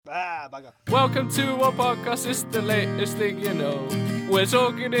Bugger. Welcome to our podcast, it's the latest thing you know. We're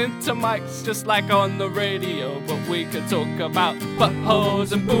talking into mics just like on the radio, but we can talk about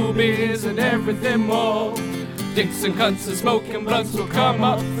buttholes and boobies and everything more. Dicks and cunts and smoking blunts will come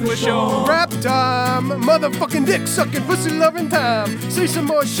up for sure. Rap time, motherfucking dick sucking, pussy loving time. Say some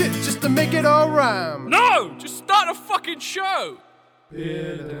more shit just to make it all rhyme. No! Just start a fucking show!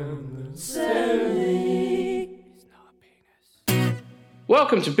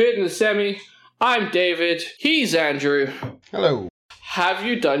 Welcome to Beard in the Semi. I'm David. He's Andrew. Hello. Have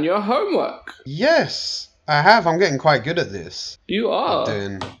you done your homework? Yes, I have. I'm getting quite good at this. You are.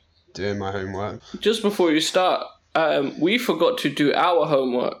 Doing my homework. Just before you start, we forgot to do our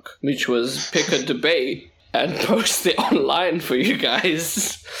homework, which was pick a debate and post it online for you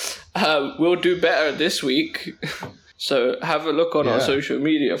guys. We'll do better this week, so have a look on our social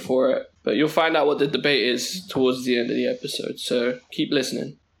media for it. But you'll find out what the debate is towards the end of the episode, so keep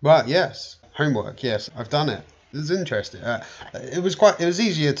listening. Right, yes. Homework, yes. I've done it. It was interesting. It was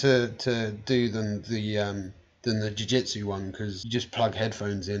easier to do than the jiu-jitsu one, because you just plug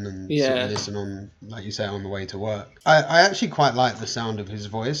headphones in and sort of listen on, like you say, on the way to work. I actually quite like the sound of his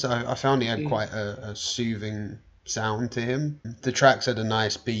voice. I found he had quite a soothing sound to him. The tracks had a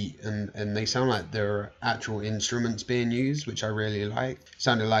nice beat, and they sound like there are actual instruments being used, which I really like.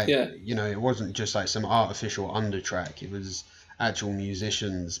 Sounded like, it wasn't just like some artificial undertrack. It was actual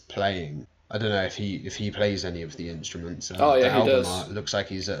musicians playing. I don't know if he plays any of the instruments. He album does. art looks like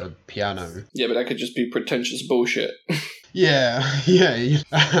he's at a piano. Yeah, but that could just be pretentious bullshit. Yeah.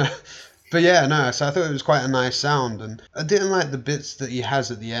 But yeah, no, so I thought it was quite a nice sound, and I didn't like the bits that he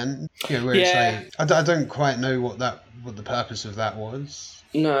has at the end, where it's like, I don't quite know what the purpose of that was.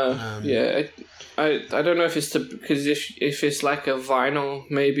 No, I don't know if it's because if it's like a vinyl,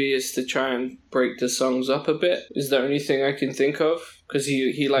 maybe it's to try and break the songs up a bit, is the only thing I can think of, because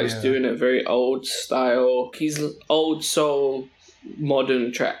he likes doing it very old style. He's old soul,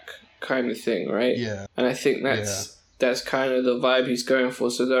 modern track kind of thing, right? Yeah. And I think that's kind of the vibe he's going for.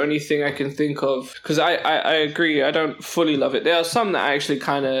 So the only thing I can think of, because I agree, I don't fully love it. There are some that I actually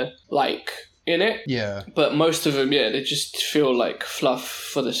kind of like in it. Yeah. But most of them, they just feel like fluff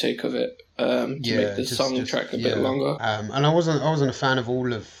for the sake of it. To make the song track a bit longer. And I wasn't a fan of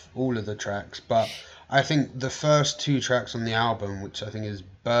all of the tracks, but I think the first two tracks on the album, which I think is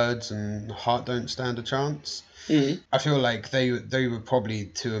Birds and Heart Don't Stand a Chance, I feel like they were probably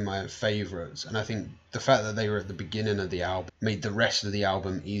two of my favourites, and I think the fact that they were at the beginning of the album made the rest of the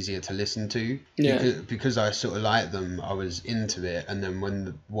album easier to listen to. Because I sort of liked them, I was into it, and then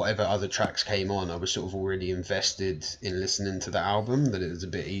when whatever other tracks came on, I was sort of already invested in listening to the album, that it was a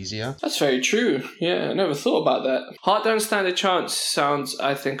bit easier. That's very true. Yeah, I never thought about that. Heart Don't Stand a Chance sounds,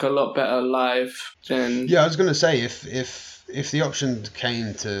 I think, a lot better live than... Yeah, I was going to say, if the option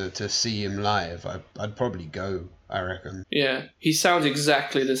came to see him live, I'd probably go, I reckon. Yeah, he sounds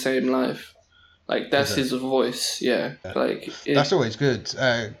exactly the same live. Like, that's his voice, That's always good.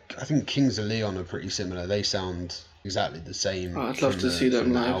 I think Kings of Leon are pretty similar. They sound exactly the same. Oh, I'd love to see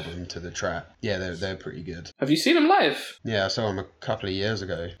them live. From the album to the track. Yeah, they're pretty good. Have you seen them live? Yeah, I saw them a couple of years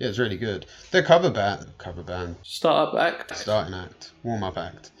ago. Yeah, it's really good. They're cover band. Starting act. Warm-up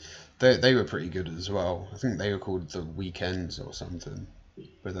act. They were pretty good as well. I think they were called The Weekends or something.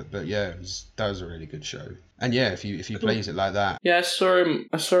 But yeah, that was a really good show. And yeah, if he plays it like that. Yeah, I saw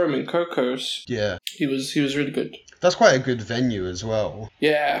him in Coco's. Yeah. He was really good. That's quite a good venue as well.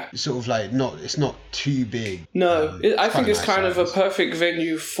 Yeah. It's sort of like it's not too big. No, I think it's kind of a perfect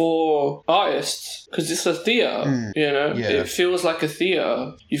venue for artists, because it's a theatre, Yeah. It feels like a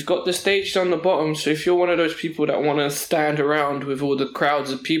theatre. You've got the stage on the bottom, so if you're one of those people that want to stand around with all the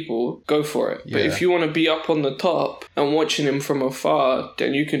crowds of people, go for it. Yeah. But if you want to be up on the top and watching him from afar,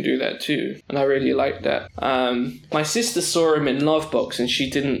 then you can do that too. And I really like that. My sister saw him in Lovebox, and she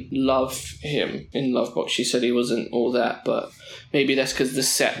didn't love him in Lovebox. She said he wasn't all that, but maybe that's because the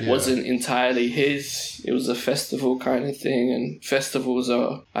set wasn't entirely his. It was a festival kind of thing, and festivals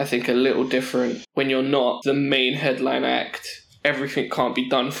are, I think, a little different. When you're not the main headline act, everything can't be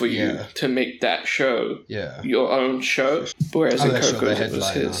done for you to make that show your own show, whereas in Coco's it was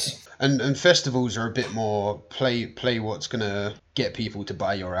his. And festivals are a bit more play what's gonna get people to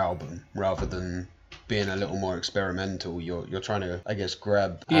buy your album, rather than being a little more experimental. You're trying to, I guess,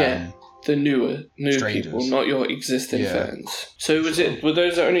 grab the new strangers. People, not your existing fans. So were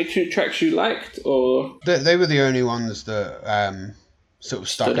those the only two tracks you liked, or they were the only ones that sort of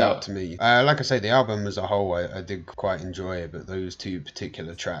stuck out to me. Like I say, the album as a whole, I did quite enjoy it, but those two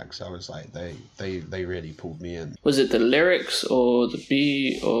particular tracks, I was like, they really pulled me in. Was it the lyrics or the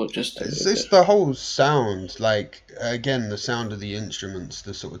beat or just... It's the whole sound, like, again, the sound of the instruments,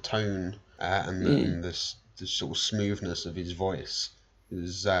 the sort of tone, and the sort of smoothness of his voice.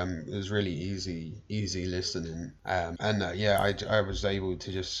 It was really easy listening, I was able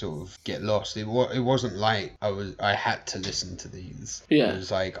to just sort of get lost. It wasn't like I had to listen to these. Yeah. It was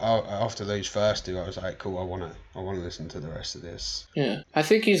like after those first two, I was like, cool, I want to listen to the rest of this. Yeah, I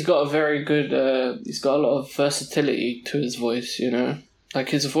think he's got a very good. He's got a lot of versatility to his voice. You know. Like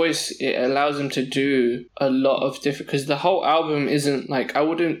his voice, it allows him to do a lot of different... Because the whole album isn't like... I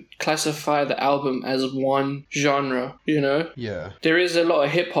wouldn't classify the album as one genre, you know? Yeah. There is a lot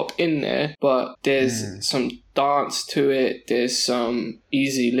of hip-hop in there, but there's some dance to it. There's some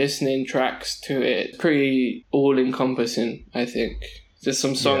easy listening tracks to it. Pretty all-encompassing, I think. There's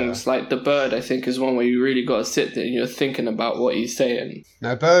some songs like The Bird, I think, is one where you really got to sit there and you're thinking about what he's saying.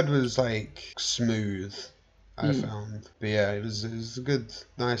 Now, Bird was like smooth, I found. But yeah, it was a good,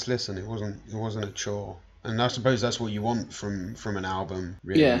 nice listen. It wasn't a chore. And I suppose that's what you want from an album,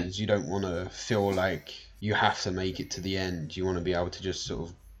 really, is you don't want to feel like you have to make it to the end. You want to be able to just sort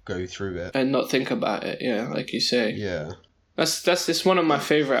of go through it. And not think about it, like you say. Yeah. That's just one of my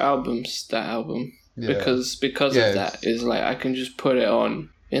favourite albums, that album. Yeah. Because of that, is like I can just put it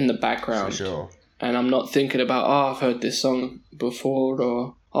on in the background. For sure. And I'm not thinking about, I've heard this song before,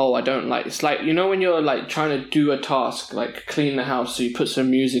 or... I don't like... It's like, you know when you're like trying to do a task, like clean the house, so you put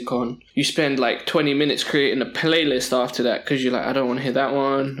some music on. You spend like 20 minutes creating a playlist after that because you're like, I don't want to hear that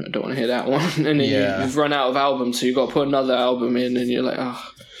one, I don't want to hear that one. And then you've run out of albums, so you got to put another album in and you're like,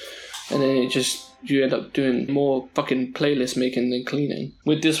 And then you end up doing more fucking playlist making than cleaning.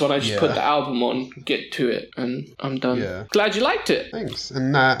 With this one, I just put the album on, get to it, and I'm done. Yeah. Glad you liked it. Thanks.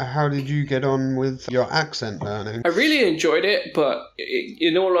 And how did you get on with your accent learning? I really enjoyed it, but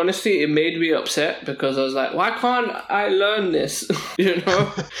in all honesty, it made me upset because I was like, why can't I learn this? You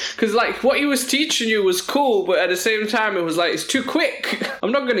know? Because like what he was teaching you was cool, but at the same time, it was like, it's too quick.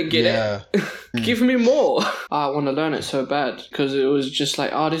 I'm not going to get it. Give me more. I want to learn it so bad because it was just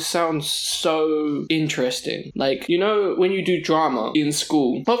like, this sounds so interesting. Like, you know, when you do drama in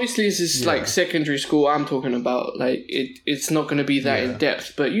school, obviously this is like secondary school I'm talking about, like it's not going to be that in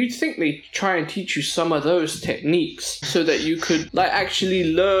depth, but you'd think they try and teach you some of those techniques so that you could like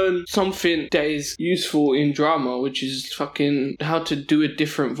actually learn something that is useful in drama, which is fucking how to do a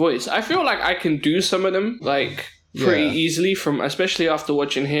different voice. I feel like I can do some of them, like pretty easily, from especially after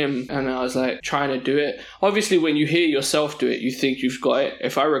watching him, and I was like trying to do it. Obviously when you hear yourself do it, you think you've got it.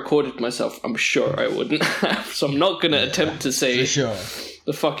 If I recorded myself, I'm sure I wouldn't have, so I'm not gonna attempt to say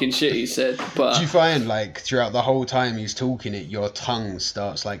the fucking shit he said. But do you find like throughout the whole time he's talking it, your tongue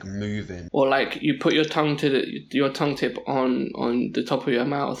starts like moving, or like you put your tongue your tongue tip on the top of your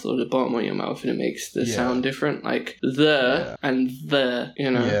mouth or the bottom of your mouth and it makes the sound different, like and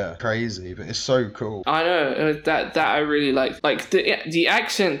you know? Crazy, but it's so cool. I know that I really like the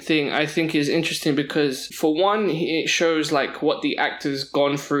accent thing. I think is interesting because for one, it shows like what the actor's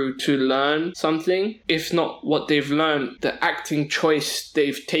gone through to learn something, if not what they've learned, the acting choice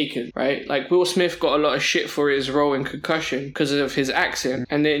they've taken, right? Like Will Smith got a lot of shit for his role in Concussion because of his accent,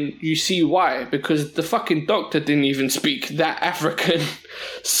 and then you see why, because the fucking doctor didn't even speak that African.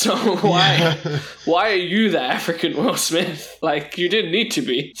 So why are you the African Will Smith? Like, you didn't need to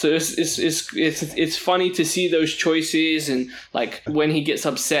be. So it's funny to see those choices, and like when he gets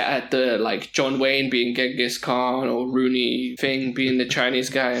upset at the like John Wayne being Genghis Khan or Rooney thing being the Chinese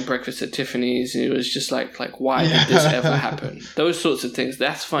guy in Breakfast at Tiffany's, and it was just like why did this ever happen? Those sorts of things,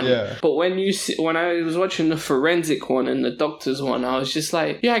 that's funny. But when I was watching the forensic one and the doctor's one, I was just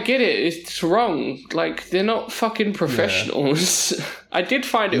like, I get it, it's wrong, like they're not fucking professionals. I did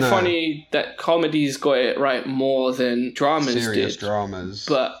find it funny that comedies got it right more than dramas serious did. dramas.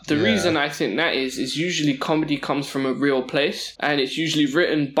 But the reason I think that is usually comedy comes from a real place, and it's usually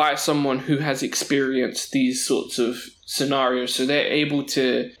written by someone who has experienced these sorts of scenarios, so they're able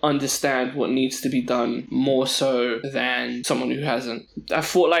to understand what needs to be done more so than someone who hasn't. I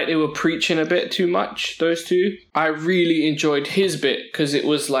thought like they were preaching a bit too much, those two. I really enjoyed his bit because it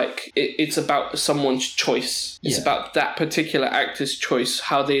was like it's about someone's choice. It's about that particular actor's choice,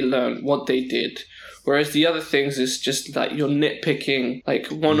 how they learned, what they did. Whereas the other things is just like you're nitpicking. Like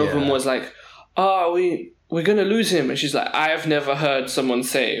one of them was like, we're going to lose him. And she's like, I have never heard someone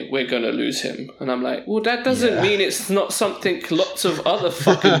say we're going to lose him. And I'm like, well, that doesn't mean it's not something lots of other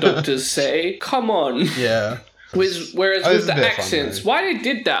fucking doctors say. Come on. Yeah. Whereas with the accents, why they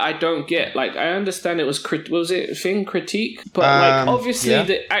did that, I don't get. Like, I understand it was critique, but like obviously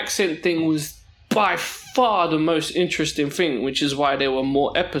the accent thing was by far the most interesting thing, which is why there were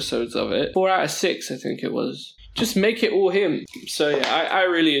more episodes of it. 4 out of 6, I think it was. Just make it all him. So yeah, I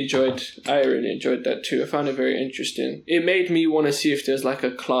really enjoyed that too. I found it very interesting. It made me want to see if there's like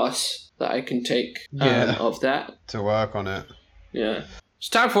a class that I can take of that. To work on it. Yeah. It's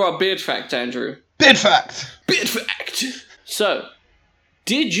time for our beard fact, Andrew. Beard fact! Beard fact! So,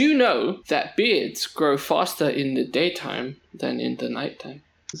 did you know that beards grow faster in the daytime than in the nighttime?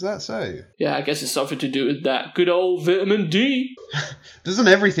 Is that so? Yeah, I guess it's something to do with that good old vitamin D. Doesn't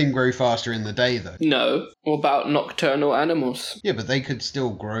everything grow faster in the day, though? No. What about nocturnal animals? Yeah, but they could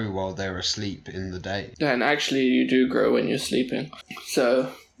still grow while they're asleep in the day. Yeah, and actually you do grow when you're sleeping.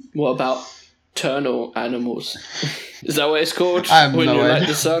 So, what about ternal animals? Is that what it's called? I have when no you're idea. like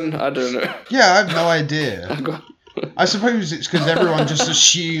the sun? I don't know. Yeah, I have no idea. I suppose it's because everyone just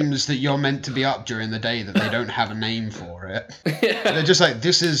assumes that you're meant to be up during the day, that they don't have a name for it. Yeah. They're just like,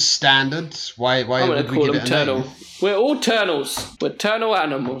 this is standard. Why would we give it a ternal. name? We're all ternals. We're ternal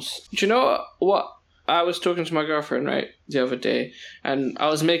animals. Do you know what? I was talking to my girlfriend, right, the other day, and I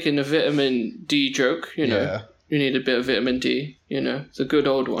was making a vitamin D joke, you know. Yeah. You need a bit of vitamin D, you know. It's a good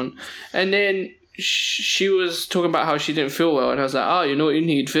old one. And then she was talking about how she didn't feel well, and I was like, oh, you know what, you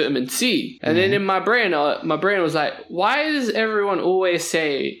need vitamin C. And then in my brain was like, why does everyone always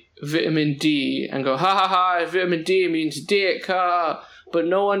say vitamin D and go, ha ha ha, vitamin D means dick, but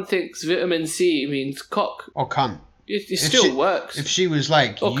no one thinks vitamin C means cock. Or cunt. It still works. If she was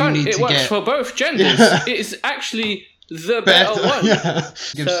like, or you cunt, need it to works get... for both genders. It is actually the better one. Yeah.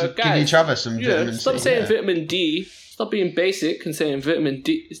 Give each other some vitamin C. Stop saying vitamin D. Stop being basic and saying vitamin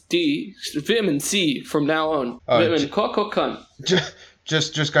D, vitamin C from now on. Vitamin cock or cunt.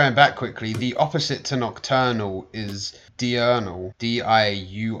 Just going back quickly, the opposite to nocturnal is diurnal.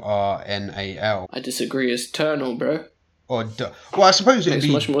 Diurnal. I disagree. It's ternal, bro. Or well, I suppose it would makes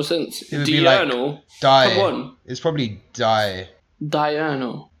be much more sense. It would diurnal. Be like die. Come on. It's probably die.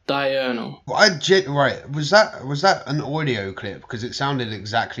 Diurnal. Well, right. Was that an audio clip? Because it sounded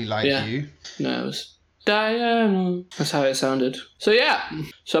exactly like you. No, it was diurnal. That's how it sounded. So yeah.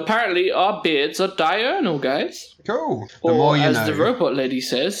 So apparently our beards are diurnal, guys. Cool. The more you know. Or as the robot lady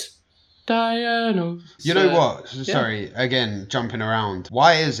says, diurnal. You know what? Sorry, again, jumping around.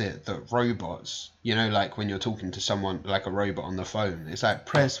 Why is it that robots, you know, like when you're talking to someone like a robot on the phone, it's like,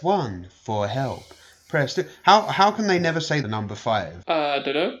 press 1 for help. Press 2. How can they never say the number 5? I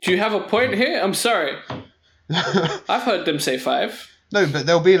don't know. Do you have a point here? I'm sorry. I've heard them say 5. No, but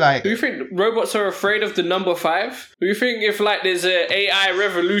they'll be like... Do you think robots are afraid of the number 5? Do you think if like there's an AI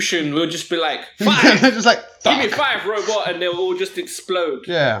revolution, we'll just be like, 5! They're just like, fuck. Give me 5, robot, and they'll all just explode.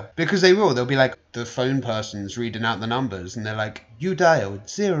 Yeah, because they will. They'll be like, the phone person's reading out the numbers, and they're like, you dialed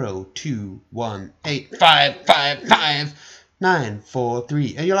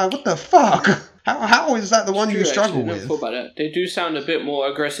 02185559543. And you're like, what the fuck? How is that the one you struggle with? Thought about that. They do sound a bit more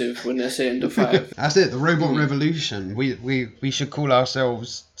aggressive when they're saying the 5. That's it, the robot revolution. We should call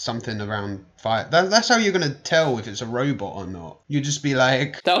ourselves something around 5. That's how you're going to tell if it's a robot or not. You just be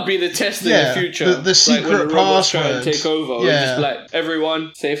like... That'll be the test in the future. The secret like password. Try and take over. We'll just be like,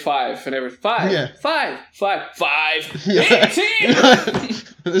 everyone say 5. And everyone, 5. Yeah. 5. 18!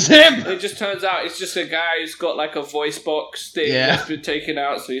 It's him! It just turns out it's just a guy who's got like a voice box thing that's been taken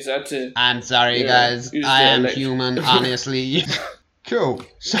out, so he's had to... I'm sorry, guys. I am human, honestly. Cool.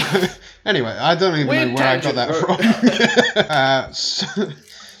 So, anyway, I don't even know where I got that from.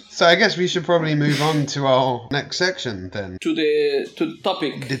 So I guess we should probably move on to our next section then. To the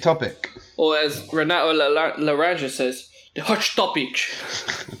topic. The topic. Or as Renato Laranja says, the hot topic.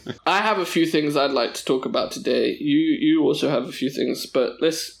 I have a few things I'd like to talk about today. You also have a few things, but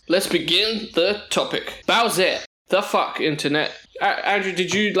let's begin the topic. Bowser. The fuck, internet. Andrew,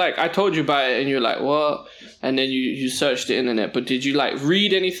 did you, like, I told you about it and you're like, what? And then you searched the internet, but did you, like,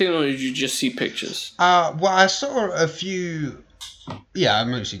 read anything or did you just see pictures? Well, I saw a few... Yeah, I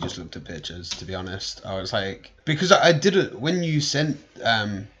mostly just looked at pictures, to be honest. I was like... Because I did it... When you sent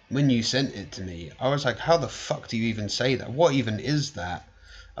it to me, I was like, how the fuck do you even say that? What even is that?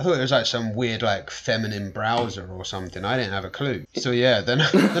 I thought it was like some weird, like, feminine browser or something. I didn't have a clue. So, yeah, then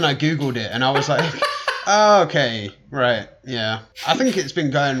I Googled it and I was like... Oh, okay, right, yeah. I think it's been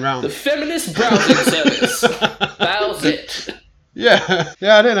going round. The feminist browsing service. How's it? Yeah,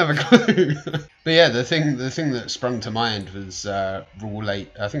 I didn't have a clue. But yeah, the thing that sprung to mind was Rule 8.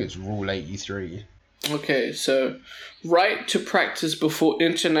 I think it's Rule 83. Okay, so right to practice before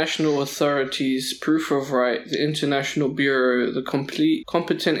international authorities, proof of right, the International Bureau, the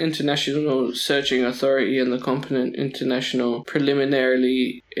competent international searching authority, and the competent international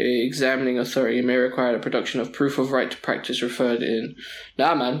preliminarily examining authority may require the production of proof of right to practice referred in.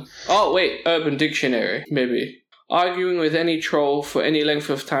 Nah, man. Oh, wait, Urban Dictionary, maybe. Arguing with any troll for any length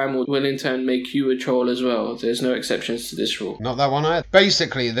of time will in turn make you a troll as well. There's no exceptions to this rule. Not that one either.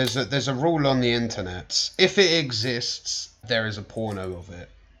 Basically, there's a rule on the internet. If it exists, there is a porno of it.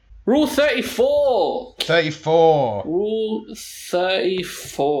 Rule 34! 34! Rule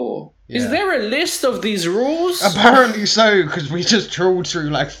 34. Yeah. Is there a list of these rules? Apparently so, because we just trawled through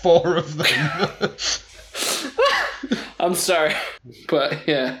like 4 of them. I'm sorry, but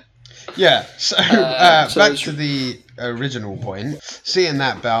yeah. Yeah, so back to the original point. Seeing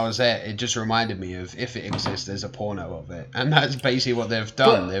that Bowsette, it just reminded me of if it exists, there's a porno of it, and that's basically what they've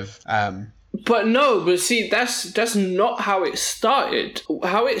done. But see, that's not how it started.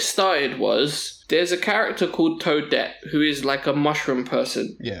 How it started was there's a character called Toadette who is like a mushroom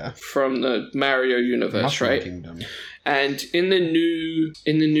person. Yeah. From the Mario universe, Mushroom right? Kingdom. And in the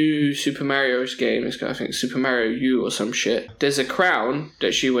new Super Mario's game, it's got, I think, Super Mario U or some shit. There's a crown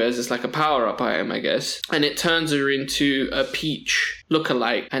that she wears. It's like a power-up item, I guess. And it turns her into a Peach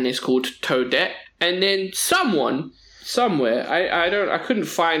lookalike, and it's called Toadette. And then somewhere, I couldn't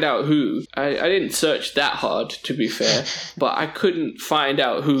find out who. I didn't search that hard, to be fair, but I couldn't find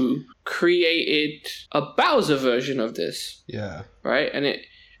out who created a Bowser version of this. Yeah. Right? And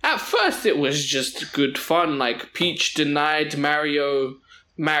at first it was just good fun, like Peach denied Mario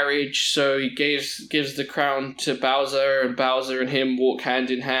marriage, so he gives the crown to Bowser, and Bowser and him walk hand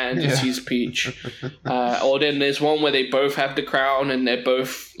in hand as he's Peach. Or then there's one where they both have the crown and they're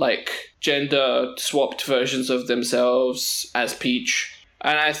both like gender swapped versions of themselves as Peach.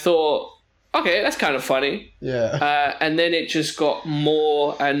 And I thought, okay, that's kind of funny. Yeah. And then it just got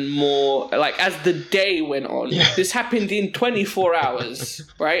more and more, like, as the day went on. Yeah. This happened in 24 hours,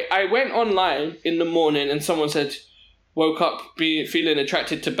 right? I went online in the morning and someone said, woke up feeling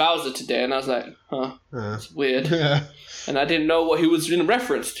attracted to Bowser today. And I was like, that's weird. Yeah. And I didn't know what he was in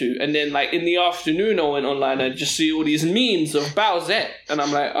reference to. And then, like, in the afternoon, I went online and I just see all these memes of Bowsette. And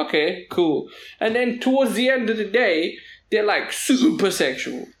I'm like, okay, cool. And then towards the end of the day, they're like super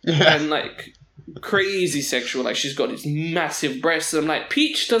sexual and like crazy sexual. Like she's got these massive breasts. I'm like,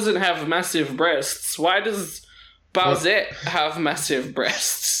 Peach doesn't have massive breasts. Why does Bowsette have massive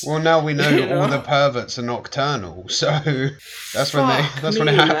breasts? Well, now we know that all the perverts are nocturnal, so that's when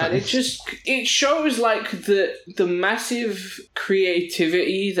it happens. Man. It shows like the massive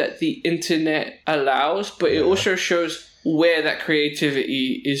creativity that the internet allows, but it also shows where that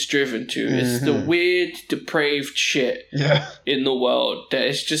creativity is driven to. It's the weird, depraved shit in the world that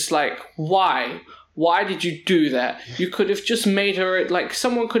it's just like, why? Why did you do that? You could have just made her, like,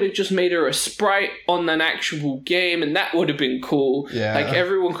 someone could have just made her a sprite on an actual game, and that would have been cool. Yeah. Like,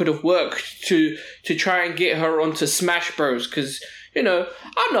 everyone could have worked to try and get her onto Smash Bros. Because, you know,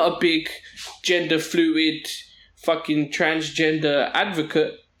 I'm not a big gender fluid, fucking transgender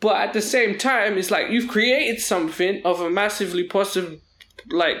advocate. But at the same time, it's like you've created something of a massively popular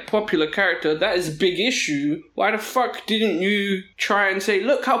character. That is a big issue. Why the fuck didn't you try and say,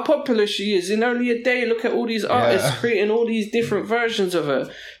 look how popular she is in only a day. Look at all these artists creating all these different versions of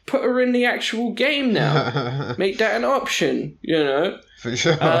her. Put her in the actual game now. Make that an option, you know? For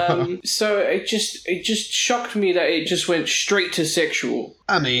sure. So it just shocked me that it just went straight to sexual.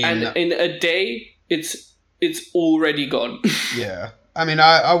 I mean... And in a day, it's already gone. Yeah. I mean,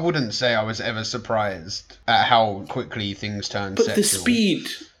 I wouldn't say I was ever surprised at how quickly things turned sexual. But the speed.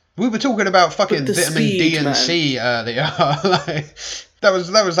 We were talking about fucking vitamin D and C earlier. Like, that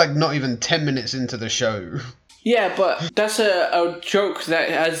was like not even 10 minutes into the show. Yeah, but that's a joke that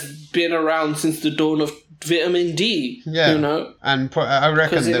has been around since the dawn of vitamin D. Yeah. You know? And I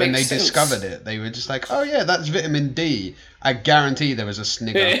reckon that when they discovered it, they were just like, oh yeah, that's vitamin D. I guarantee there was a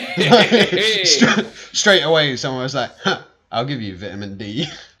snigger. Straight away, someone was like, huh. I'll give you vitamin D.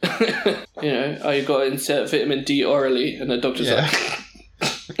 You know, you got to insert vitamin D orally, and the doctor's like...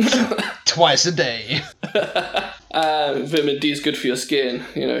 Twice a day. Vitamin D is good for your skin,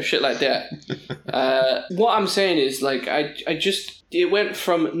 you know, shit like that. What I'm saying is, like, it went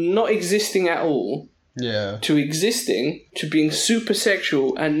from not existing at all to existing to being super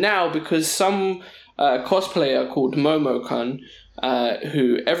sexual, and now because some cosplayer called Momo-kun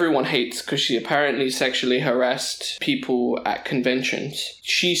who everyone hates because she apparently sexually harassed people at conventions.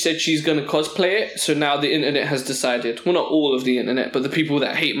 She said she's going to cosplay it, so now the internet has decided, well, not all of the internet, but the people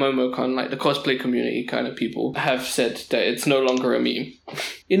that hate MomoCon, like the cosplay community kind of people, have said that it's no longer a meme.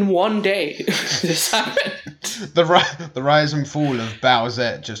 In one day, this happened. The rise and fall of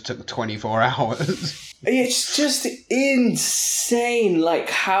Bowsette just took 24 hours. It's just insane, like,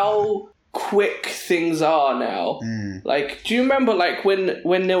 how quick things are now. Like, do you remember, like,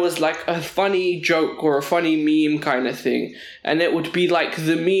 when there was, like, a funny joke or a funny meme kind of thing, and it would be, like,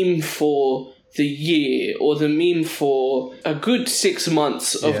 the meme for the year, or the meme for a good 6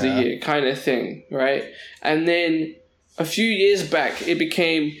 months of the year kind of thing, right? And then a few years back, it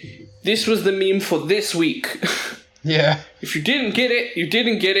became, this was the meme for this week. Yeah. If you didn't get it, you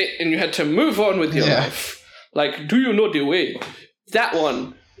didn't get it, and you had to move on with your life. Like, do you know the way? That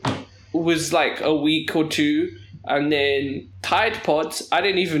one was like a week or two, and then Tide Pods, I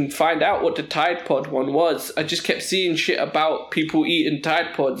didn't even find out what the Tide Pod one was. I just kept seeing shit about people eating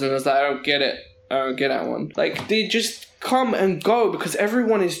Tide Pods, and I was like, I don't get it. I don't get that one. Like, they just come and go because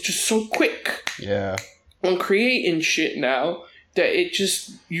everyone is just so quick on creating shit now that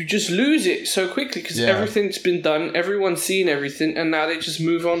you just lose it so quickly because everything's been done, everyone's seen everything, and now they just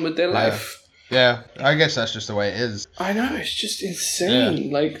move on with their life. Yeah, I guess that's just the way it is. I know, it's just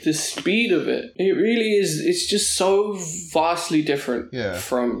insane, like, the speed of it. It really is, it's just so vastly different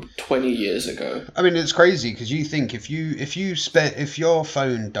from 20 years ago. I mean, it's crazy, because you think if your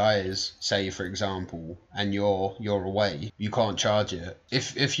phone dies, say, for example, and you're away, you can't charge it.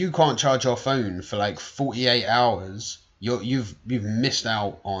 If you can't charge your phone for, like, 48 hours... You've missed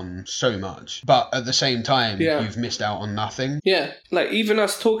out on so much, but at the same time, you've missed out on nothing. Yeah, like even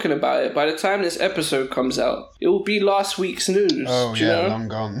us talking about it, by the time this episode comes out, it will be last week's news. Oh yeah, long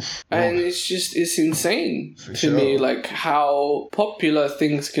gone. And it's insane to me, like how popular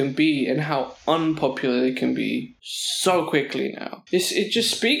things can be and how unpopular they can be so quickly now. It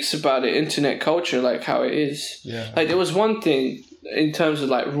just speaks about it, internet culture, like how it is. Yeah. Like there was one thing in terms of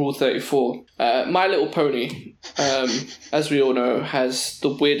like Rule 34. My Little Pony, as we all know, has the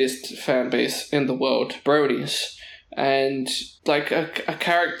weirdest fan base in the world, bronies. And like a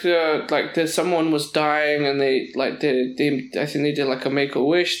character, like someone was dying, and they I think they did like a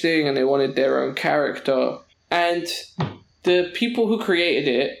Make-A-Wish thing, and they wanted their own character. And the people who created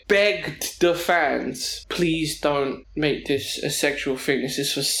it begged the fans, please don't make this a sexual thing. This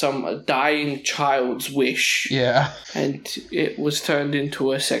is for some dying child's wish. Yeah. And it was turned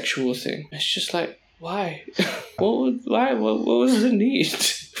into a sexual thing. It's just like, why? What was the need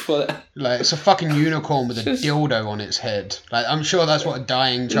for that? Like, it's a fucking unicorn with a dildo on its head. Like, I'm sure that's what a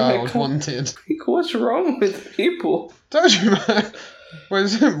dying child wanted. Like, what's wrong with people? Don't you, man? What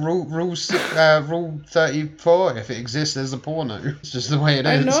is it? Rule 34. If it exists, there's a porno. It's just the way it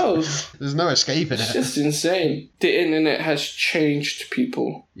is. I know. There's no escaping it. It's just insane. The internet has changed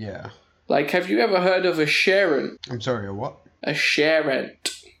people. Yeah. Like, have you ever heard of a sharent? I'm sorry, a what? A sharent.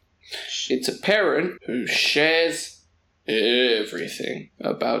 It's a parent who shares everything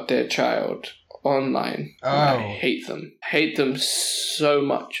about their child online. Oh. I hate them. Hate them so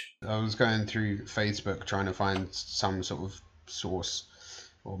much. I was going through Facebook trying to find some sort of source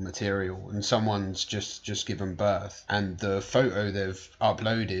or material, and someone's just given birth, and the photo they've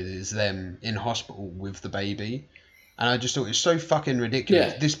uploaded is them in hospital with the baby, and I just thought it's so fucking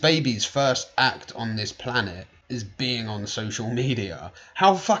ridiculous. This baby's first act on this planet is being on social media.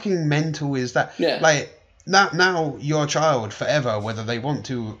 How fucking mental is that? Like, now your child forever, whether they want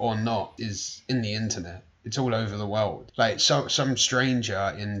to or not, is in the internet. It's all over the world. Like, some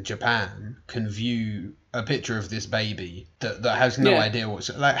stranger in Japan can view a picture of this baby that has no idea what's...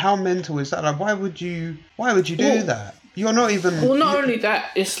 Like, how mental is that? Like, why would you do that? You're not even... Well, not only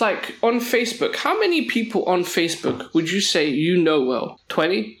that, it's like on Facebook. How many people on Facebook would you say you know well?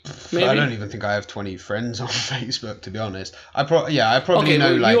 20? Maybe? I don't even think I have 20 friends on Facebook, to be honest. I probably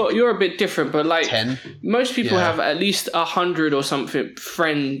know, like... You're a bit different, but like... 10? Most people have at least 100 or something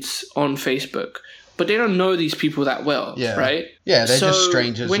friends on Facebook. But they don't know these people that well, right? Yeah, they're just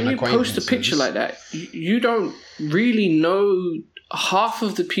strangers and acquaintances. When you post a picture like that, you don't really know half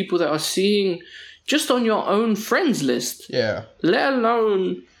of the people that are seeing just on your own friends list. Yeah. Let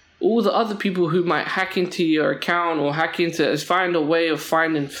alone all the other people who might hack into your account or find a way of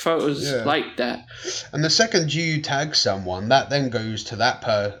finding photos like that. And the second you tag someone, that then goes to that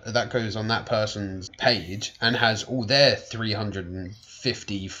goes on that person's page and has all their 300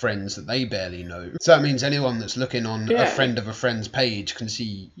 50 friends that they barely know. So that means anyone that's looking on a friend of a friend's page can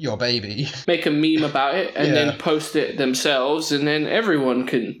see your baby. Make a meme about it and then post it themselves, and then everyone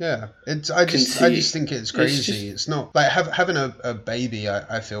can. Yeah, I just think it's crazy. It's not like having a baby.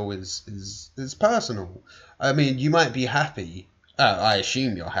 I feel is personal. I mean, you might be happy. I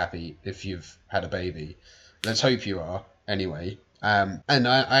assume you're happy if you've had a baby. Let's hope you are. Anyway. And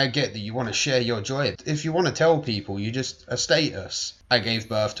I get that you want to share your joy. If you want to tell people, you just a status. I gave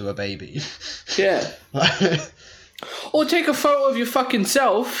birth to a baby. Yeah. Or take a photo of your fucking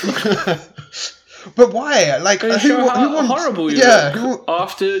self. But why? Like, and show how horrible you look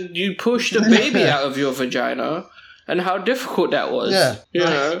after you pushed a baby out of your vagina, and how difficult that was. Yeah. You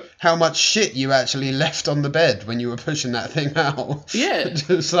know? How much shit you actually left on the bed when you were pushing that thing out. Yeah.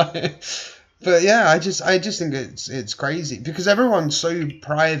 Just like... But yeah, I just think it's crazy because everyone's so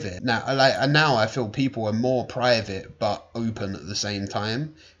private now. Now I feel people are more private but open at the same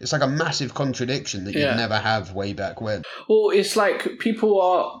time. It's like a massive contradiction that you'd never have way back when. Well, it's like people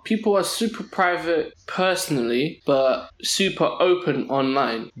are super private personally, but super open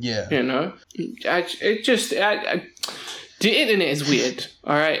online. Yeah, you know, the internet is weird,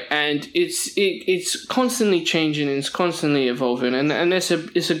 all right, and it's constantly changing and it's constantly evolving, and it's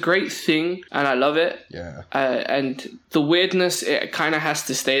a great thing, and I love it. Yeah. And the weirdness, it kind of has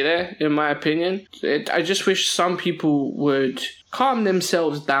to stay there, in my opinion. I just wish some people would calm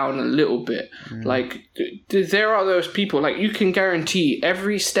themselves down a little bit. Like, there are those people, like, you can guarantee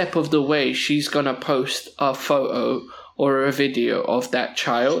every step of the way she's gonna post a photo or a video of that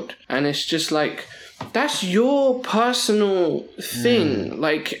child, and it's just like, that's your personal thing.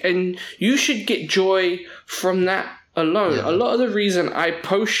 Like, and you should get joy from that alone. A lot of the reason I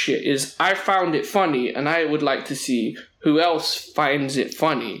post shit is I found it funny and I would like to see who else finds it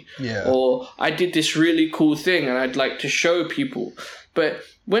funny. Yeah. Or I did this really cool thing and I'd like to show people. But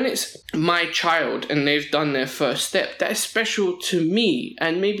when it's my child and they've done their first step, that's special to me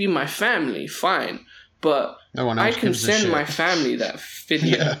and maybe my family, fine. But no one else I can send my family that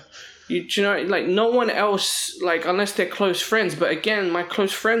video. Yeah. You know, like, no one else, like, unless they're close friends. But again, my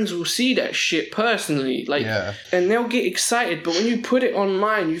close friends will see that shit personally, like, and they'll get excited. But when you put it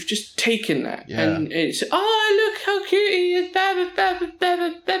online, you've just taken that, and it's, oh, look how cute he is.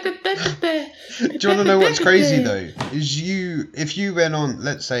 Do you want to know what's crazy though? Is if you went on,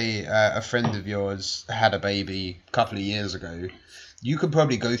 let's say, a friend of yours had a baby a couple of years ago. You could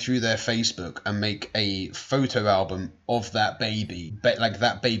probably go through their Facebook and make a photo album of that baby, like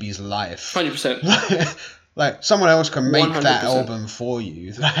that baby's life. 100%. Like someone else can make 100%. that album for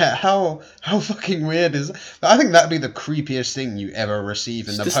you. How fucking weird is that? I think that'd be the creepiest thing you ever receive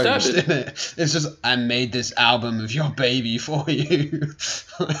in the post, isn't it? It's just, I made this album of your baby for you.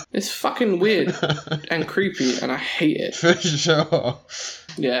 It's fucking weird and creepy, and I hate it. For sure.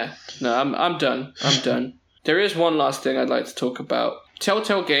 Yeah. No, I'm done. There is one last thing I'd like to talk about.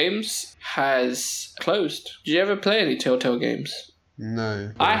 Telltale Games has closed. Did you ever play any Telltale games?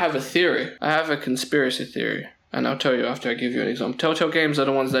 No. I have a theory. I have a conspiracy theory. And I'll tell you after I give you an example. Telltale Games are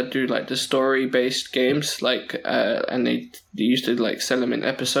the ones that do, like, the story-based games, like, and they used to, like, sell them in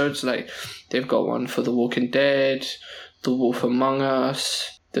episodes. Like, they've got one for The Walking Dead, The Wolf Among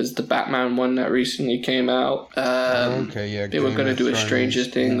Us. There's the Batman one that recently came out. They were going to do a Stranger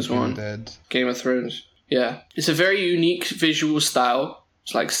Things one. Game of Thrones. Yeah. It's a very unique visual style.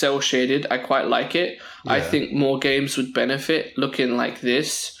 It's like cell shaded. I quite like it. Yeah. I think more games would benefit looking like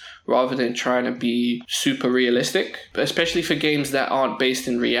this rather than trying to be super realistic, especially for games that aren't based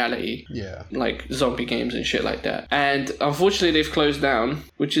in reality. Yeah. Like zombie games and shit like that. And unfortunately they've closed down,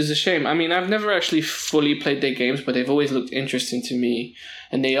 which is a shame. I mean, I've never actually fully played their games, but they've always looked interesting to me.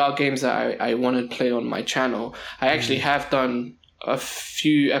 And they are games that I want to play on my channel. I actually have done a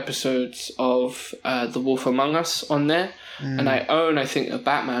few episodes of The Wolf Among Us on there, and I own, I think, a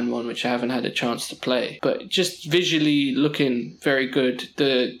Batman one which I haven't had a chance to play, but just visually looking very good.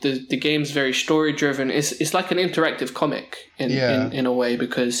 The game's very story driven. It's like an interactive comic in a way,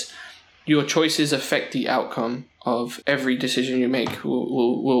 because your choices affect the outcome of every decision you make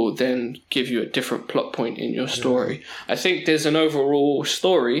will then give you a different plot point in your story. I think there's an overall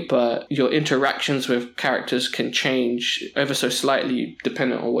story, but your interactions with characters can change ever so slightly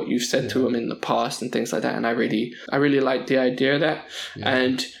depending on what you've said to them in the past and things like that. And I really like the idea of that. Yeah.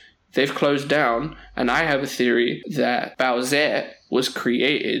 And they've closed down, and I have a theory that Bowsette was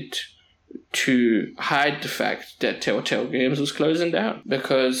created to hide the fact that Telltale Games was closing down,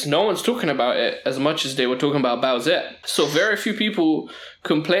 because no one's talking about it as much as they were talking about Bowsette. So very few people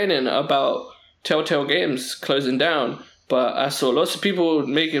complaining about Telltale Games closing down, But I saw lots of people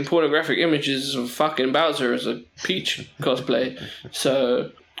making pornographic images of fucking Bowser as a Peach cosplay.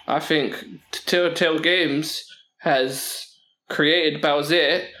 So I think Telltale Games has created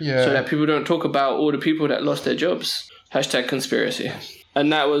Bowser so that people don't talk about all the people that lost their jobs. #conspiracy.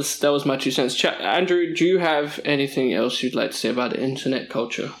 And that was my 2 cents. Andrew, do you have anything else you'd like to say about the internet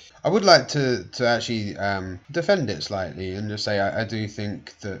culture? I would like to actually defend it slightly and just say I do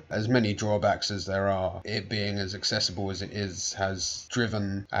think that as many drawbacks as there are, it being as accessible as it is has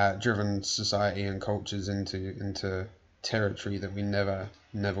driven society and cultures into territory that we never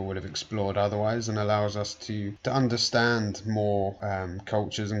would have explored otherwise, and allows us to understand more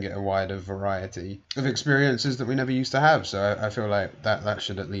cultures and get a wider variety of experiences that we never used to have. So I feel like that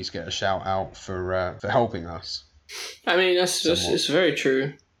should at least get a shout out for helping us. I mean, it's very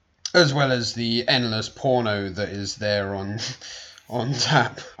true. As well as the endless porno that is there on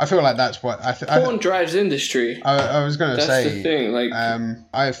tap. I feel like that's what porn drives industry. I was going to say. That's the thing. Like,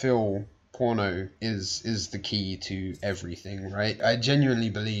 I feel porno is the key to everything, right? I genuinely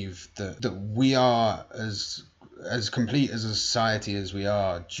believe that we are as complete as a society as we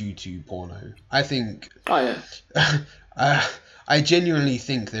are due to porno. I think. Oh yeah. I genuinely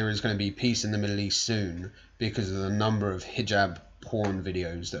think there is going to be peace in the Middle East soon because of the number of hijab porn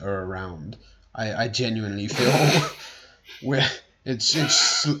videos that are around. I genuinely feel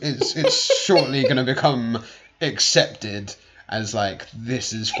it's shortly going to become accepted as like,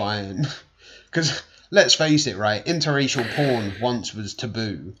 this is fine. Because let's face it, right? Interracial porn once was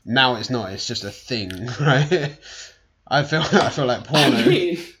taboo. Now it's not. It's just a thing, right? I feel like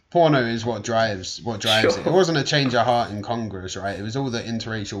porno is what drives it. It wasn't a change of heart in Congress, right? It was all the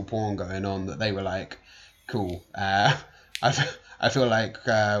interracial porn going on that they were like, cool. I feel like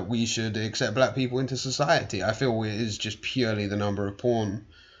we should accept black people into society. I feel it is just purely the number of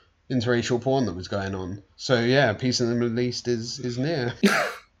interracial porn that was going on. So yeah, peace in the Middle East is near.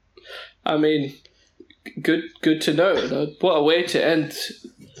 I mean, good to know. What a way to end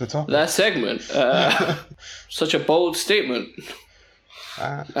that segment. Such a bold statement.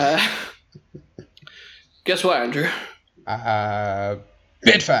 Guess what, Andrew?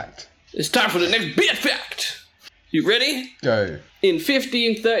 Bit fact. It's time for the next bit fact. You ready? Go. In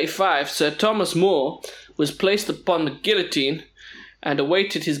 1535, Sir Thomas More was placed upon the guillotine and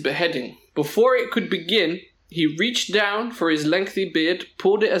awaited his beheading. Before it could begin, he reached down for his lengthy beard,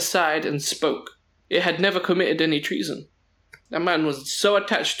 pulled it aside, and spoke. It had never committed any treason. That man was so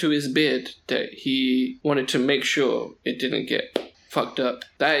attached to his beard that he wanted to make sure it didn't get fucked up.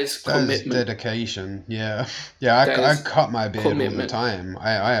 That is commitment. That is dedication. Yeah. I cut my beard all the time.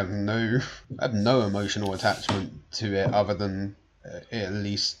 I have no emotional attachment to it other than at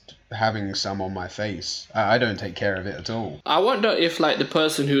least having some on my face. I don't take care of it at all. I wonder if like the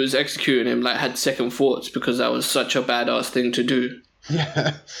person who was executing him like had second thoughts because that was such a badass thing to do.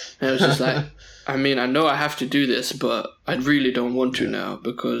 Yeah. And it was just like, I mean, I know I have to do this, but I really don't want to now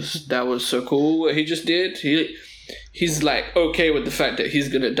because that was so cool what he just did. He's like okay with the fact that he's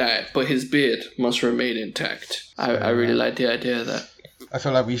gonna die, but his beard must remain intact. I really like the idea of that. I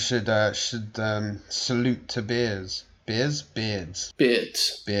feel like we should salute to beards. Beards.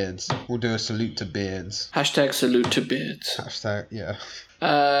 We'll do a salute to beards. #salute to beards. Yeah.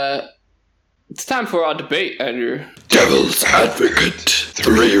 It's time for our debate, Andrew. Devil's Advocate,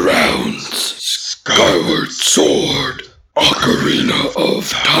 3 rounds. Skyward Sword, Ocarina of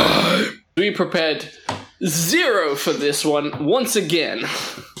Time. We prepared 0 for this one once again.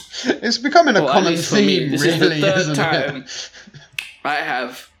 It's becoming a common theme, this really, is the 3rd isn't time it? I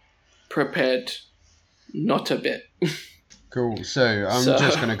have prepared not a bit. Cool. So I'm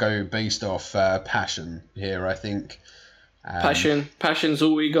just going to go based off passion here, I think. Passion's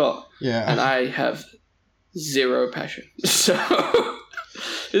all we got. Yeah. And I have 0 passion. So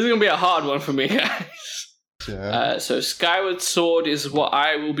this is going to be a hard one for me, guys. Yeah. So Skyward Sword is what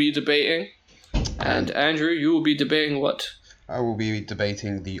I will be debating. And Andrew, you will be debating what? I will be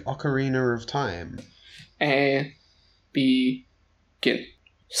debating the Ocarina of Time. And begin.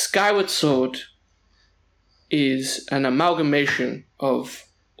 Skyward Sword is an amalgamation of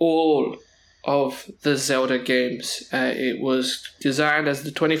all of the Zelda games. It was designed as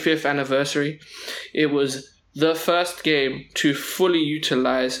the 25th anniversary. It was the first game to fully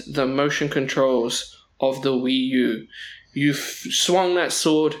utilize the motion controls of the Wii U. You swung that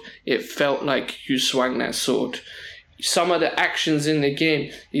sword, it felt like you swung that sword. Some of the actions in the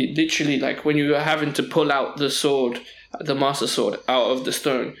game, it literally, like when you were having to pull out the sword, the Master Sword, out of the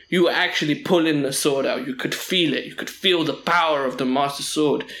stone, you were actually pulling the sword out. You could feel it. You could feel the power of the Master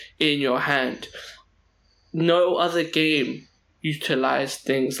Sword in your hand. No other game utilized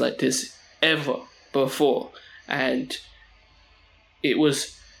things like this ever before. And it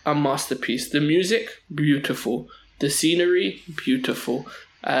was a masterpiece. The music, beautiful. The scenery, beautiful.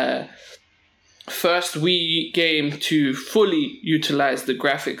 First Wii game to fully utilize the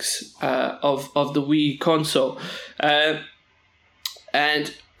graphics of the Wii console.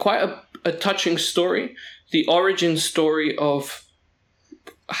 And quite a touching story. The origin story of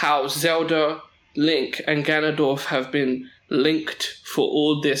how Zelda, Link, and Ganondorf have been linked for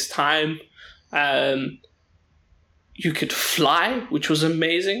all this time. You could fly, which was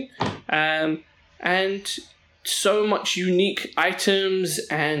amazing. And so much unique items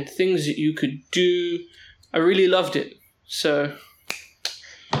and things that you could do. I really loved it. So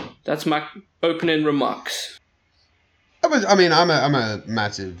that's my opening remarks. I'm a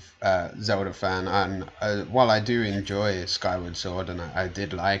massive Zelda fan, and while I do enjoy Skyward Sword and I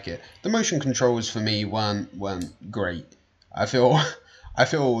did like it, the motion controls for me weren't great. I feel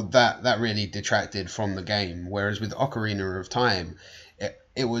that really detracted from the game. Whereas with Ocarina of Time,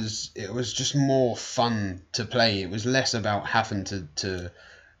 it was just more fun to play. It was less about having to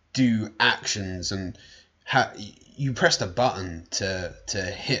do actions and you pressed a button to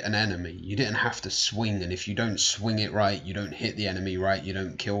hit an enemy. You didn't have to swing, and if you don't swing it right, you don't hit the enemy right, you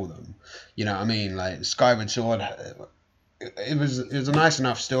don't kill them. You know what I mean? Like Skyward Sword, it was a nice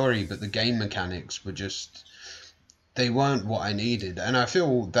enough story, but the game mechanics were just, they weren't what I needed. And I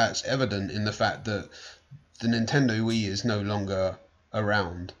feel that's evident in the fact that the Nintendo Wii is no longer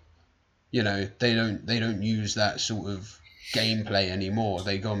around. You know, they don't use that sort of gameplay anymore.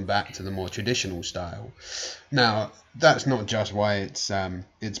 They've gone back to the more traditional style. Now, that's not just why it's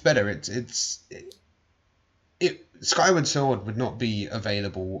better. Skyward Sword would not be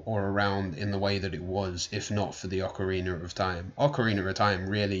available or around in the way that it was if not for the Ocarina of Time. Ocarina of Time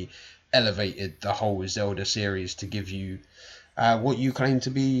really elevated the whole Zelda series to give you what you claim to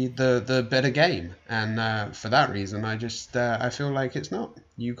be the better game, and for that reason, I feel like it's not.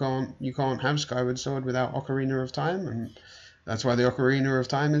 You can't have Skyward Sword without Ocarina of Time, and that's why the Ocarina of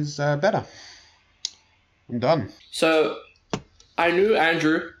Time is better. I'm done. So I knew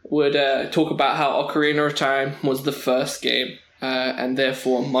Andrew would talk about how Ocarina of Time was the first game, and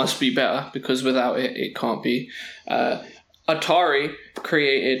therefore must be better, because without it, it can't be. Atari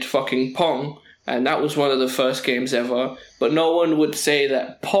created fucking Pong, and that was one of the first games ever, but no one would say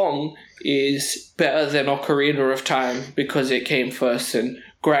that Pong is better than Ocarina of Time because it came first and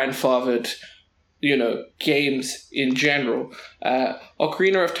grandfathered, games in general.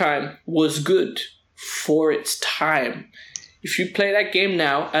 Ocarina of Time was good for its time. If you play that game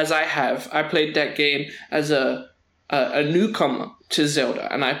now, as I have, I played that game as a newcomer to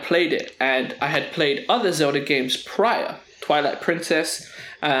Zelda, and I played it, and I had played other Zelda games prior, Twilight Princess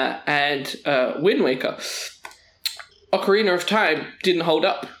and Wind Waker. Ocarina of Time didn't hold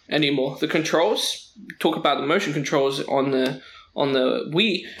up anymore. The controls, talk about the motion controls on the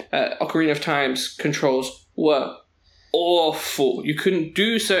Wii, Ocarina of Time's controls were awful. You couldn't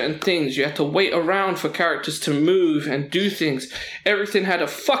do certain things. You had to wait around for characters to move and do things. Everything had a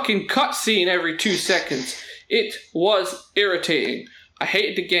fucking cutscene every 2 seconds. It was irritating. I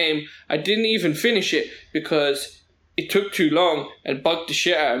hated the game. I didn't even finish it because it took too long and bugged the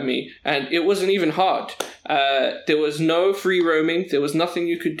shit out of me, and it wasn't even hard. There was no free roaming. There was nothing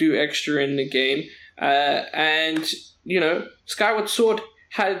you could do extra in the game. And, Skyward Sword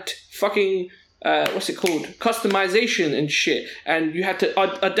had fucking, customization and shit, and you had to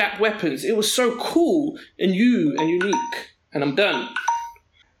adapt weapons. It was so cool and new and unique. And I'm done.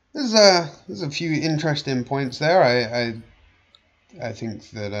 There's a few interesting points there. I think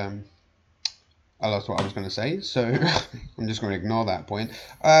that I lost what I was going to say, so I'm just going to ignore that point.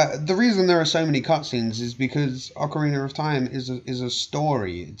 The reason there are so many cutscenes is because Ocarina of Time is a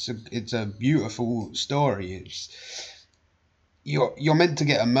story. It's a beautiful story. You're meant to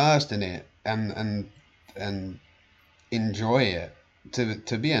get immersed in it and enjoy it.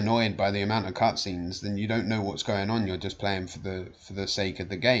 To be annoyed by the amount of cutscenes, then you don't know what's going on. You're just playing for the sake of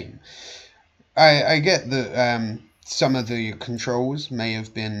the game. I get that some of the controls may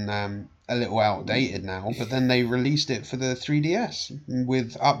have been a little outdated now, but then they released it for the 3DS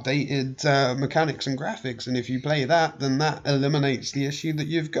with updated mechanics and graphics, and if you play that, then that eliminates the issue that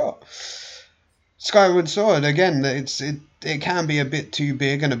you've got. Skyward Sword, again, it can be a bit too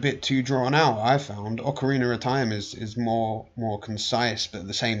big and a bit too drawn out, I found. Ocarina of Time is more concise, but at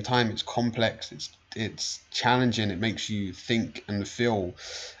the same time it's complex, it's challenging, it makes you think and feel,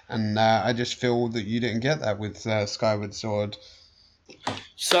 and I just feel that you didn't get that with Skyward Sword.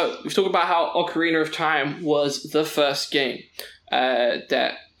 So, we've talked about how Ocarina of Time was the first game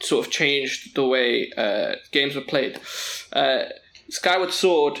that sort of changed the way games were played. Skyward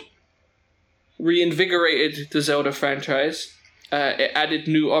Sword reinvigorated the Zelda franchise, It added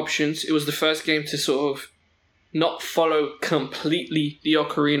new options. It was the first game to sort of not follow completely the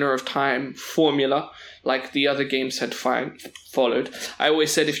Ocarina of Time formula like the other games had followed. I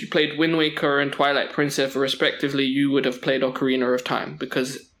always said if you played Wind Waker and Twilight Princess respectively, you would have played Ocarina of Time,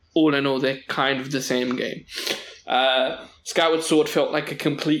 because all in all, they're kind of the same game. Skyward Sword felt like a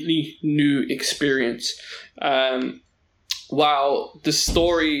completely new experience. While the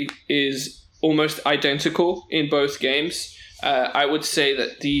story is almost identical in both games, I would say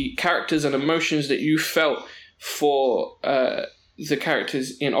that the characters and emotions that you felt for the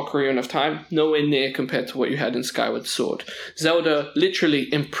characters in Ocarina of Time, nowhere near compared to what you had in Skyward Sword. Zelda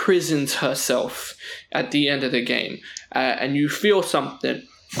literally imprisons herself at the end of the game, and you feel something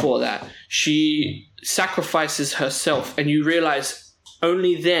for that. She sacrifices herself, and you realize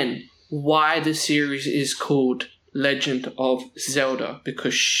only then why the series is called Legend of Zelda,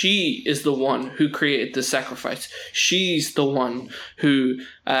 because she is the one who created the sacrifice. She's the one who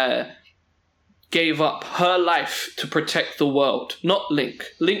gave up her life to protect the world, not Link.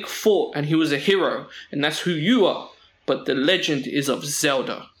 Link fought and he was a hero, and that's who you are. But the legend is of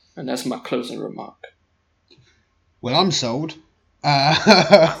Zelda, and that's my closing remark. Well, I'm sold.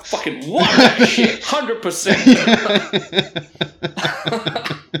 Fucking what that shit? 100%.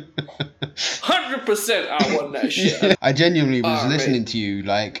 100% I want that shit. I genuinely was listening to you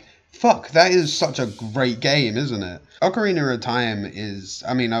like, fuck, that is such a great game, isn't it? Ocarina of Time is,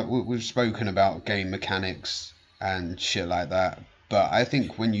 I mean, we've spoken about game mechanics and shit like that, but I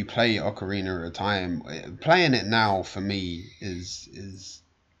think when you play Ocarina of Time, playing it now for me it's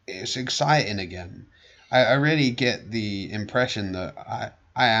exciting again. I really get the impression that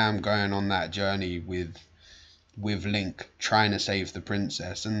I am going on that journey with Link trying to save the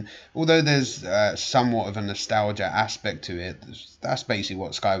princess, and although there's somewhat of a nostalgia aspect to it, that's basically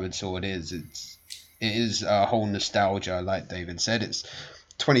what Skyward Sword is. It is a whole nostalgia, like David said. It's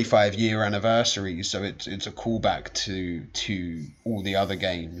 25-year anniversary, so it's a callback to all the other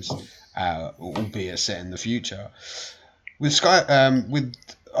games, albeit set in the future. With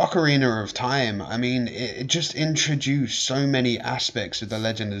Ocarina of Time, I mean, it just introduced so many aspects of the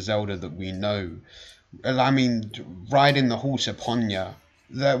Legend of Zelda that we know. I mean, riding the horse Epona,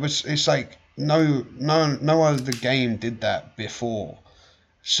 it's like no other game did that before.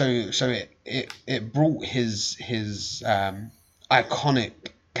 So it brought his iconic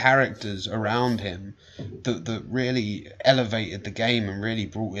characters around him that really elevated the game and really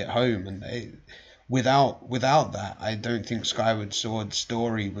brought it home. And without that, I don't think Skyward Sword's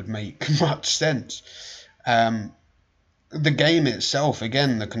story would make much sense. The game itself,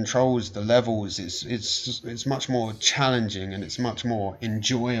 again, the controls, the levels, it's much more challenging, and it's much more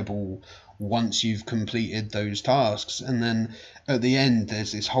enjoyable once you've completed those tasks. And then at the end,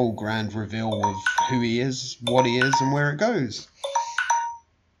 there's this whole grand reveal of who he is, what he is, and where it goes.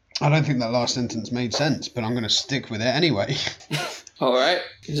 I don't think that last sentence made sense, but I'm going to stick with it anyway. All right.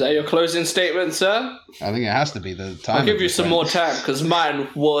 Is that your closing statement, sir? I think it has to be the time. I'll give you some more time, because mine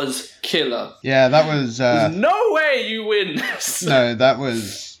was killer. Yeah, that was... There's no way you win this. No, that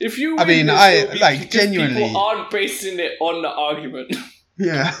was... If you genuinely... win people aren't basing it on the argument.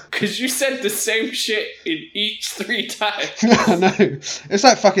 Yeah. Because you said the same shit in each 3 times. I know. It's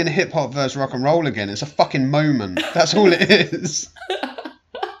like fucking hip-hop versus rock and roll again. It's a fucking moment. That's all it is.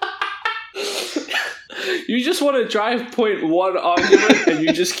 You just want to drive point one argument, and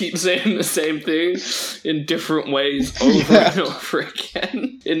you just keep saying the same thing in different ways over and over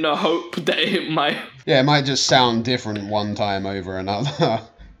again, in the hope that it might... Yeah, it might just sound different one time over another.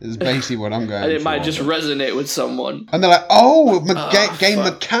 It's basically what I'm going for. And it might just resonate with someone. And they're like, oh, game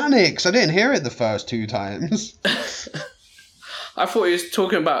mechanics. I didn't hear it the first 2 times. I thought he was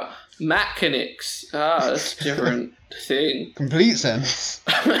talking about mechanics. That's a different thing. Complete sense.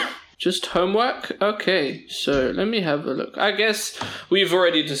 Just homework? Okay, so let me have a look. I guess we've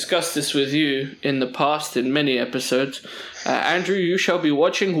already discussed this with you in the past in many episodes. Andrew, you shall be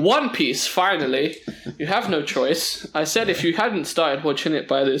watching One Piece, finally. You have no choice. I said if you hadn't started watching it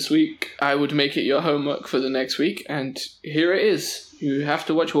by this week, I would make it your homework for the next week, and here it is. You have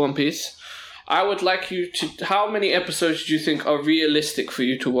to watch One Piece. I would like you to... How many episodes do you think are realistic for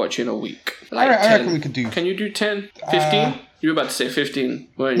you to watch in a week? Like I reckon we could do... Can you do 10? 15? You were about to say 15,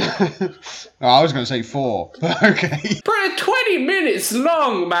 weren't you? No, I was going to say 4, but okay. Bro, 20 minutes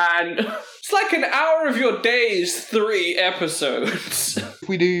long, man. It's like an hour of your day's 3 episodes. If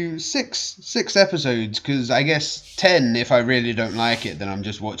we do 6 episodes, because I guess 10, if I really don't like it, then I'm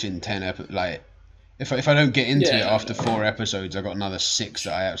just watching 10 episodes. If I don't get into it after 4 episodes, I've got another 6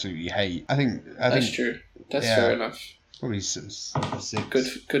 that I absolutely hate. I think That's true. That's fair enough. Probably 6.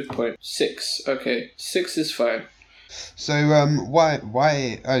 Good point. 6. Okay. 6 is fine. So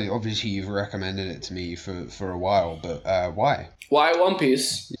why? Oh, obviously you've recommended it to me for a while, but why? Why One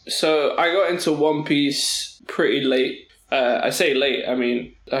Piece? So I got into One Piece pretty late. I say late, I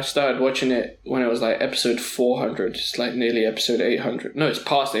mean, I started watching it when it was like episode 400. It's like nearly episode 800. No, it's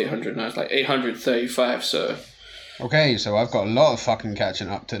past 800 now. It's like 835, so... Okay, so I've got a lot of fucking catching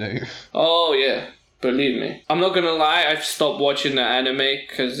up to do. Oh, yeah. Believe me. I'm not gonna lie, I've stopped watching the anime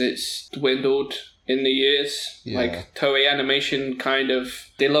because it's dwindled in the years. Yeah. Like, Toei Animation kind of...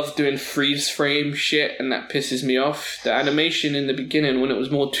 They love doing freeze frame shit, and that pisses me off. The animation in the beginning, when it was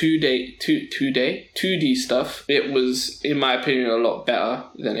more 2D stuff, it was, in my opinion, a lot better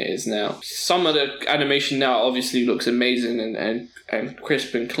than it is now. Some of the animation now obviously looks amazing and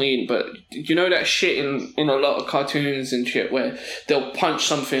crisp and clean, but you know that shit in a lot of cartoons and shit where they'll punch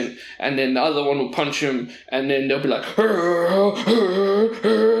something and then the other one will punch him and then they'll be like,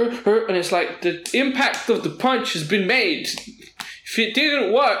 and it's like the impact of the punch has been made. If it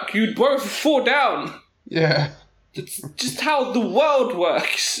didn't work, you'd both fall down. Yeah. It's just how the world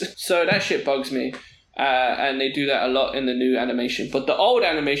works. So that shit bugs me. And they do that a lot in the new animation. But the old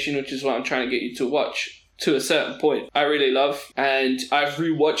animation, which is what I'm trying to get you to watch to a certain point, I really love. And I've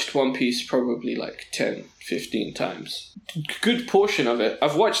rewatched One Piece probably like 10, 15 times. Good portion of it.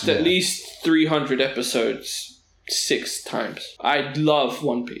 I've watched at least 300 episodes 6 times. I love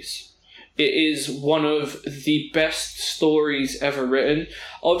One Piece. It is one of the best stories ever written.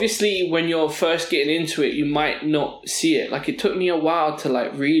 Obviously, when you're first getting into it, you might not see it. Like, it took me a while to,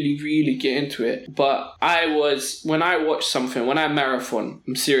 like, really, really get into it. But when I watch something, when I marathon,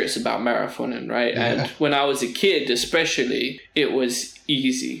 I'm serious about marathoning, right? Yeah. And when I was a kid, especially, it was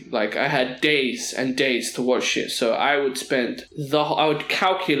easy. Like, I had days and days to watch shit. So I would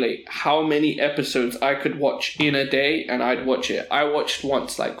calculate how many episodes I could watch in a day, and I'd watch it. I watched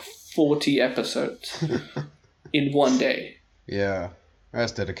once, like, 40 episodes in one day. Yeah,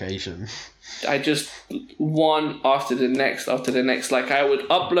 that's dedication. I just one after the next. Like, I would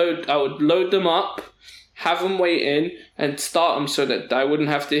load them up, have them wait in, and start them so that I wouldn't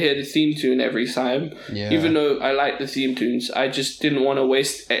have to hear the theme tune every time. Yeah. Even though I like the theme tunes, I just didn't want to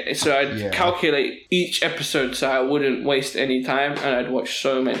waste it. So I'd calculate each episode so I wouldn't waste any time, and I'd watch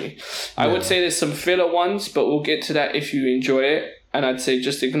so many. I would say there's some filler ones, but we'll get to that if you enjoy it. And I'd say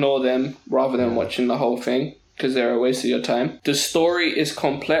just ignore them rather than watching the whole thing, because they're a waste of your time. The story is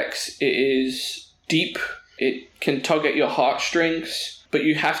complex. It is deep. It can tug at your heartstrings, but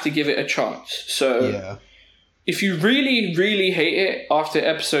you have to give it a chance. So if you really, really hate it after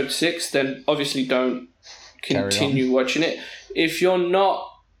episode 6, then obviously don't continue watching it. If you're not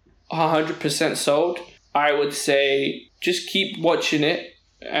 100% sold, I would say just keep watching it,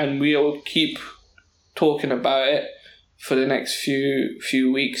 and we'll keep talking about it for the next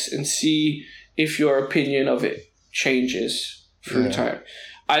few weeks and see if your opinion of it changes through time.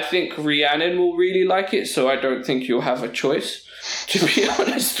 I think Rhiannon will really like it, so I don't think you'll have a choice. To be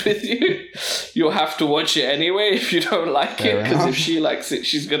honest with you, you'll have to watch it anyway if you don't like it, because if she likes it,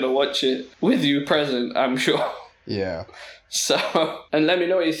 she's going to watch it with you present, I'm sure. Yeah. So, and let me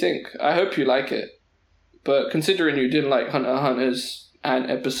know what you think. I hope you like it. But considering you didn't like Hunter x Hunter's and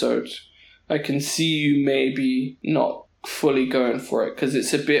episodes, I can see you maybe not fully going for it because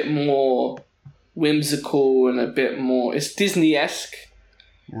it's a bit more whimsical and a bit more, it's Disney-esque,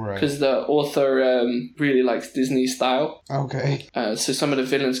 right? Because the author really likes Disney style. Okay. So some of the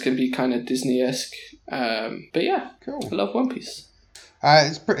villains can be kind of Disney-esque. But yeah, cool. I love One Piece.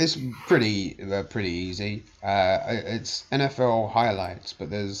 It's pretty easy. It's NFL highlights,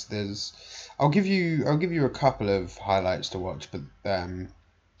 but there's I'll give you a couple of highlights to watch, but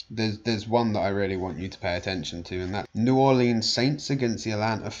there's one that I really want you to pay attention to, and that's New Orleans Saints against the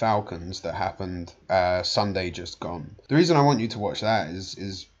Atlanta Falcons that happened Sunday just gone. The reason I want you to watch that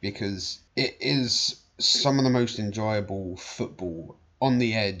is because it is some of the most enjoyable football, on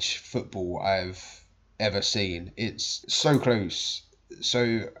the edge football I've ever seen. It's so close.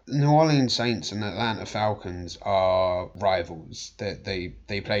 So New Orleans Saints and Atlanta Falcons are rivals. They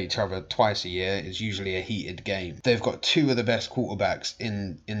play each other twice a year. It's usually a heated game. They've got two of the best quarterbacks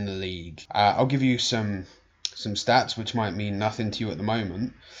in the league. I'll give you some stats which might mean nothing to you at the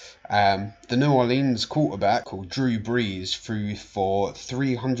moment. The New Orleans quarterback called Drew Brees threw for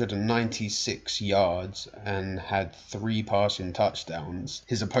 396 yards and had 3 passing touchdowns.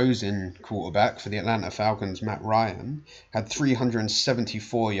 His opposing quarterback for the Atlanta Falcons, Matt Ryan, had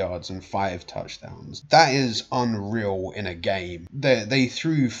 374 yards and 5 touchdowns. That is unreal in a game. They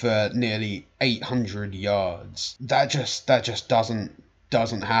threw for nearly 800 yards. That just doesn't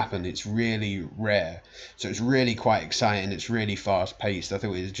doesn't happen. It's really rare. So it's really quite exciting. It's really fast paced. I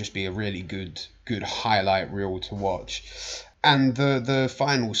thought it would just be a really good highlight reel to watch. And the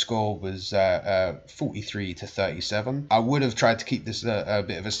final score was 43-37. I would have tried to keep this a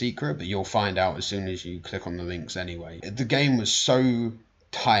bit of a secret, but you'll find out as soon as you click on the links anyway. The game was so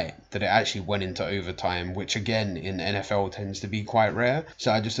tight that it actually went into overtime, which again in NFL tends to be quite rare.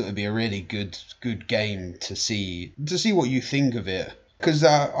 So I just thought it'd be a really good game to see what you think of it. Because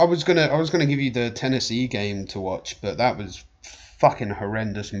I was gonna give you the Tennessee game to watch, but that was fucking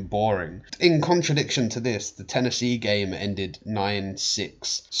horrendous and boring. In contradiction to this, the Tennessee game ended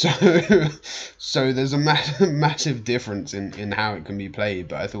 9-6. So there's a massive difference in how it can be played,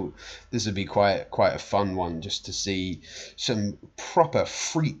 but I thought this would be quite a fun one just to see some proper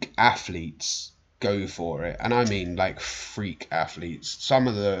freak athletes go for it. And I mean like freak athletes. Some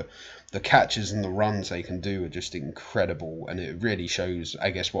of the catches and the runs they can do are just incredible, and it really shows,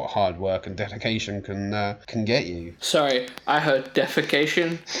 I guess, what hard work and dedication can get you. Sorry, I heard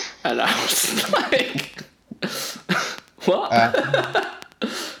defecation, and I was like, what?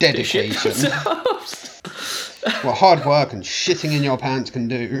 Dedication. What hard work and shitting in your pants can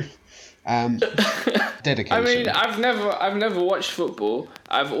do. Dedication. I mean, I've never watched football.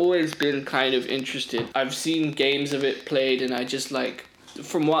 I've always been kind of interested. I've seen games of it played, and I just like.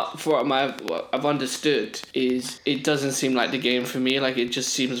 From what I've understood is it doesn't seem like the game for me. Like, it just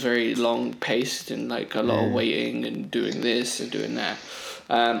seems very long paced and like a lot of waiting and doing this and doing that.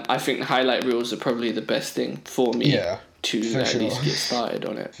 I think the highlight reels are probably the best thing for me to at least get started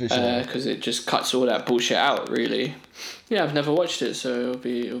on it, because it just cuts all that bullshit out. Really, I've never watched it, so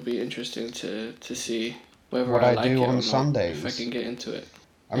it'll be interesting to see whether I like it on Sundays, if I can get into it.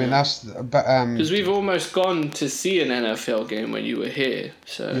 I mean, that's... Because we've almost gone to see an NFL game when you were here,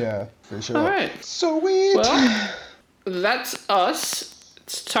 so... Yeah, for sure. All right. Sweet! Well, that's us.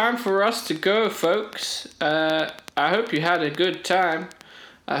 It's time for us to go, folks. I hope you had a good time.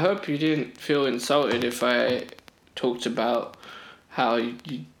 I hope you didn't feel insulted if I talked about how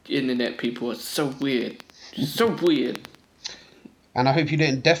you internet people are so weird. So weird. And I hope you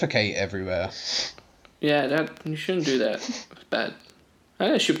didn't defecate everywhere. Yeah, you shouldn't do that. It's bad.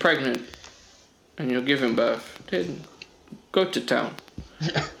 Unless you're pregnant and you're giving birth, then go to town.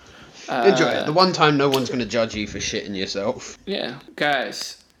 Enjoy it. The one time no one's going to judge you for shitting yourself. Yeah.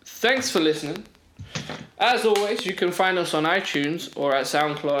 Guys, thanks for listening. As always, you can find us on iTunes or at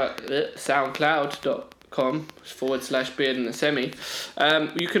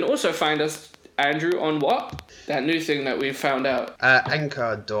soundcloud.com/beardandthesemi. You can also find us, Andrew, on what? That new thing that we found out.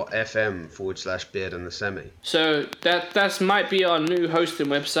 Anchor.fm/beardandthesemi. So that might be our new hosting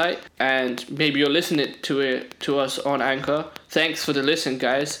website, and maybe you're listening to us on Anchor. Thanks for the listen,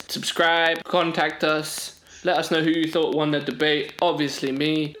 guys. Subscribe, contact us. Let us know who you thought won the debate. Obviously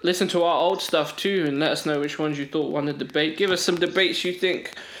me. Listen to our old stuff too, and let us know which ones you thought won the debate. Give us some debates you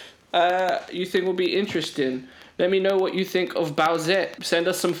think will be interesting. Let me know what you think of Bowsette. Send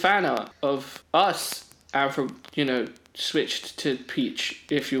us some fan art of us. And from, switched to Peach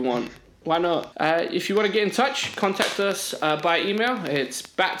if you want. Why not? If you want to get in touch, contact us by email. It's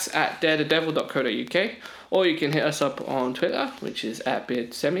bats@daredevil.co.uk, or you can hit us up on Twitter, which is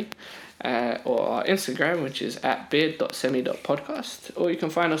 @beardsemi, or our Instagram, which is @beard.semi.podcast, or you can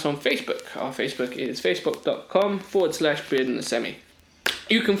find us on Facebook. Our Facebook is facebook.com/beardandthesemi.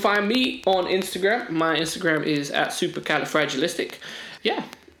 You can find me on Instagram. My Instagram is @supercalifragilistic. Yeah.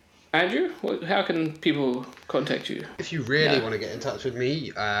 Andrew, how can people contact you? If you really want to get in touch with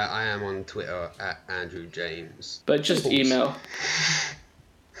me, I am on Twitter @AndrewJames. But just email.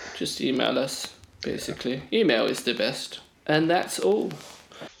 Just email us, basically. Email is the best. And that's all.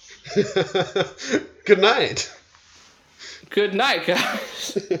 Good night. Good night,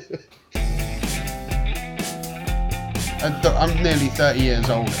 guys. I'm nearly 30 years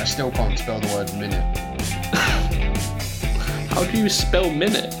old. I still can't spell the word minute. How do you spell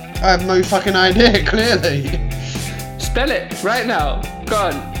minute? I have no fucking idea, clearly. Spell it right now. Go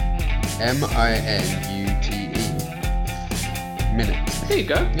on. MINUTE. Minute. There you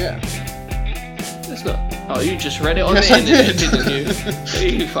go. Yeah. That's not... Oh, you just read it on the internet, didn't you?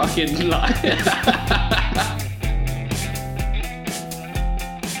 You fucking lie.